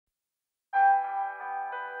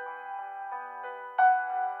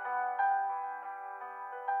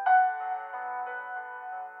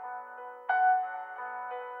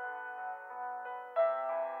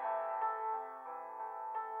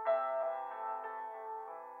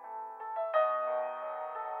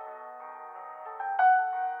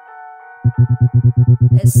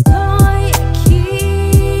Estoy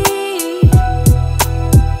aquí,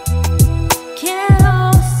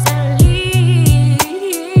 quiero salir,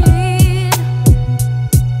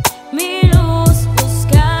 mi luz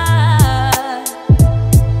buscar,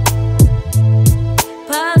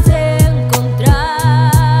 paz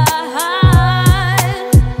encontrar.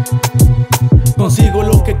 Consigo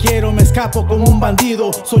lo que quiero, me escapo como un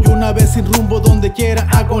bandido. Soy una vez sin rumbo, donde quiera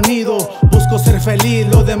hago nido. Busco ser feliz,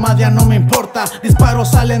 lo demás ya no me importa.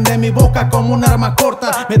 Disparos salen de mi boca como un arma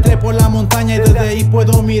corta. Me trepo en la montaña y desde ahí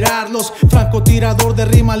puedo mirarlos. Francotirador de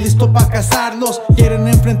rima, listo pa' cazarlos. Quieren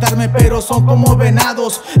enfrentarme pero son como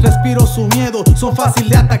venados. Respiro su miedo, son fácil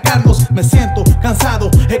de atacarlos. Me siento cansado,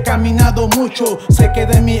 he caminado mucho. Sé que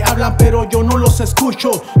de mí hablan pero yo no los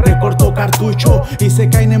escucho. Recorto cartucho y se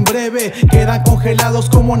caen en breve. Quedan congelados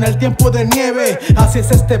como en el tiempo de nieve. Así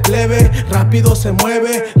es este plebe, rápido se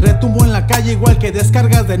mueve. Retumbo en la calle igual que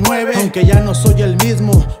descargas de 9. Aunque ya no soy el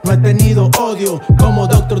mismo, no he tenido odio. Como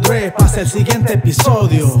Dr. Dre, pasa el siguiente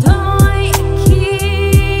episodio. Estoy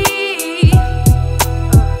aquí,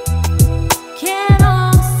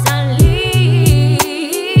 quiero salir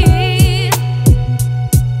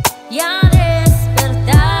y a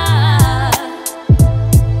despertar,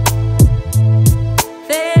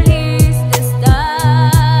 feliz de estar.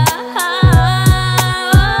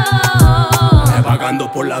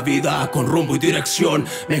 Vagando por la vida con rumbo y dirección,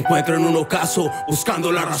 me encuentro en un ocaso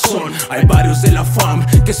buscando la razón. Hay varios de la fam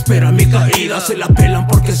que esperan mi caída, se la pelan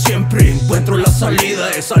porque siempre encuentro la salida.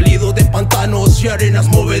 He salido de pantanos y arenas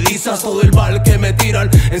movedizas, todo el mal que me tiran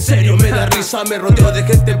en serio me da risa. Me rodeo de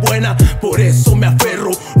gente buena, por eso me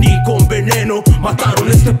aferro. Ni con veneno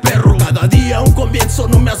mataron este perro. Cada día un comienzo,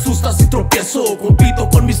 no me asusta si tropiezo. Compito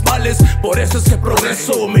con mis males, por eso es que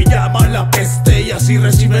progreso. Me llama la peste y así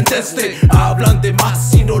reciben teste. Hablan de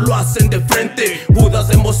más y no lo hacen de frente. Judas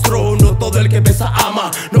demostró, no todo el que besa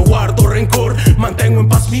ama. No guardo rencor, mantengo en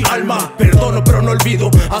paz mi alma. Perdono pero no olvido,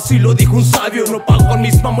 así lo dijo un sabio. No pago con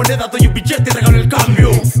misma moneda, doy un billete y regalo el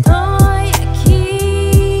cambio. Estoy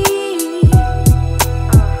aquí,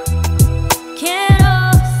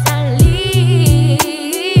 quiero salir,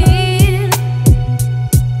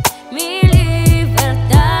 mi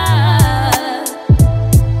libertad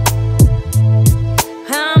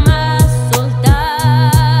jamás soltar.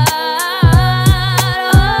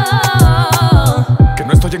 Que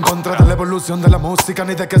no estoy en contra de la evolución de la música,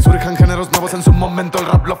 ni de que surjan géneros nuevos, en su momento el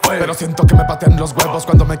rap lo fue. Pero siento que me patean los huevos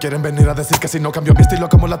cuando me quieren venir a decir que si no cambio mi estilo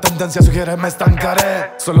como la tendencia sugiere me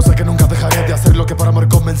estancaré. Solo sé que nunca dejaré de hacer lo que por amor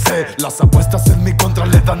comencé. Las apuestas en mi contra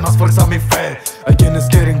le dan más fuerza a mi fe. Hay quienes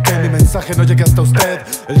quieren que mi mensaje no llegue hasta usted.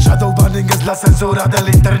 El shadow banning es la censura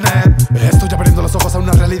del internet. Estoy abriendo los ojos a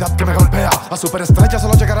una realidad que me golpea. A superestrellas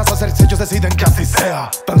solo llegarás a ser si ellos deciden que así sea.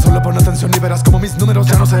 Tan solo pon atención y verás como mis números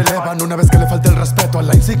ya no se elevan una vez que le falte el respeto a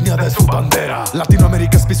la insignia de su bandera.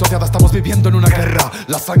 Latinoamérica es pisoteada, estamos viviendo en una guerra.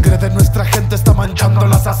 La sangre de nuestra gente está manchando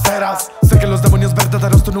las aceras. Sé que los demonios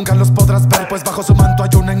verdaderos tú nunca los podrás ver, pues bajo su manto hay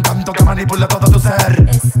un encanto que manipula todo tu ser.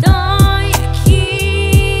 Estoy